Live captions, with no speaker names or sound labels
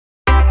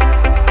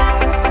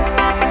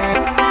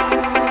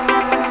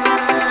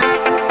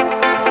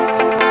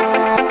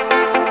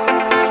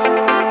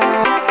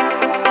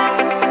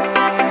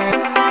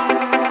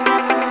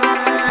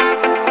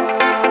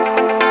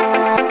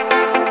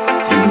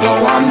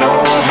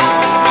know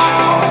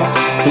how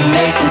to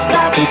make them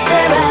stop and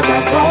stare as I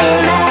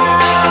zone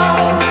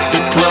out.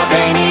 The club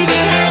can't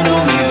even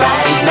handle me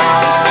right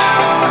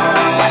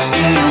now.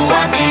 Watching you,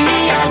 watching me,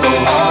 I go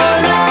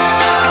all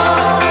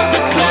out.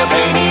 The club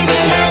can't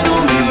even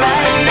handle me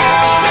right now.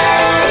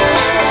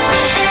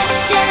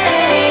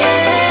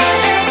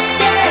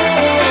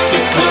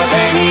 The club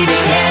can't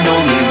even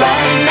handle me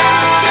right now.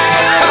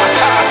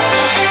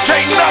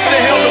 Can't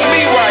nothing handle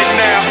me right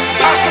now.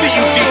 I see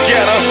you,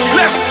 D-Getter,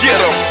 let's get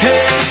 'em.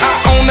 Hey, I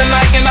own the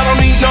night and I don't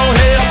need no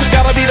help.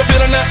 Gotta be the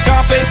feeling that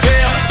Scarface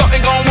feel.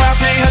 Starting going wild,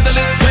 can't handle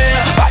this pair.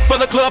 Back for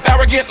the club,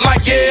 arrogant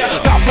like yeah.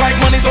 Top like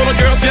money, so the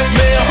girls just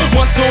mail.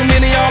 One too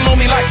many, y'all know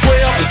me like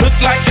 12. Look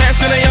like cash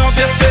and they all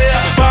just there.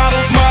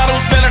 Bottles,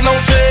 models, selling no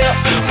shares.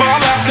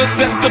 Fall out, cause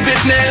that's the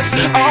business.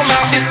 All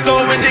out is so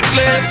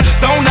ridiculous.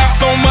 Zone out,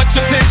 so much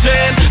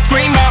attention.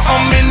 Scream out,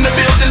 I'm in the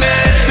building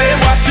and they're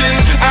watching.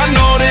 I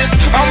know this,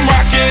 I'm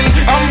rocking,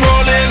 I'm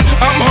rolling,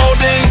 I'm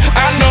holding.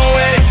 I know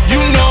it,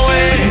 you know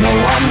it. You know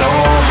I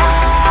know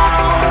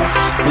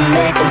how to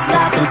make them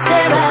stop and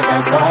stare as I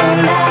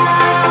zone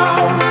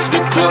out.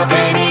 The club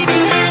can't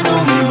even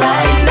handle me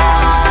right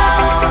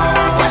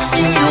now.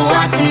 Watching you,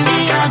 watching me,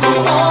 I go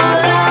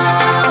all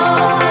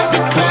out.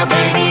 The club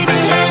can't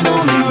even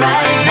handle me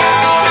right now.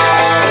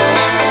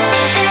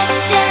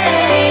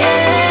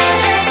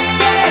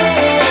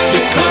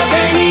 The club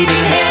can't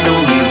even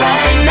handle me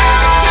right now.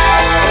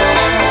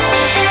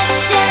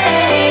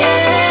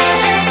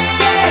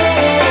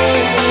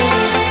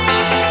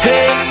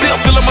 Hey, still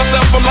feeling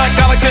myself, I'm like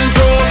out of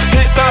control.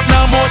 Can't stop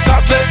now, more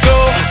shots, let's go.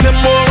 10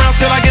 more rounds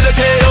till I get a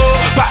KO.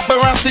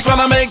 Paparazzi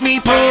tryna make me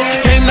pose.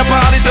 Came to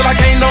party till I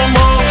can't no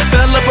more.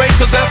 Celebrate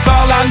cause that's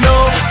all I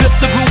know. Tip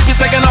the group is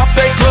taking off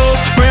their clothes.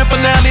 Grand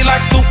finale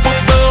like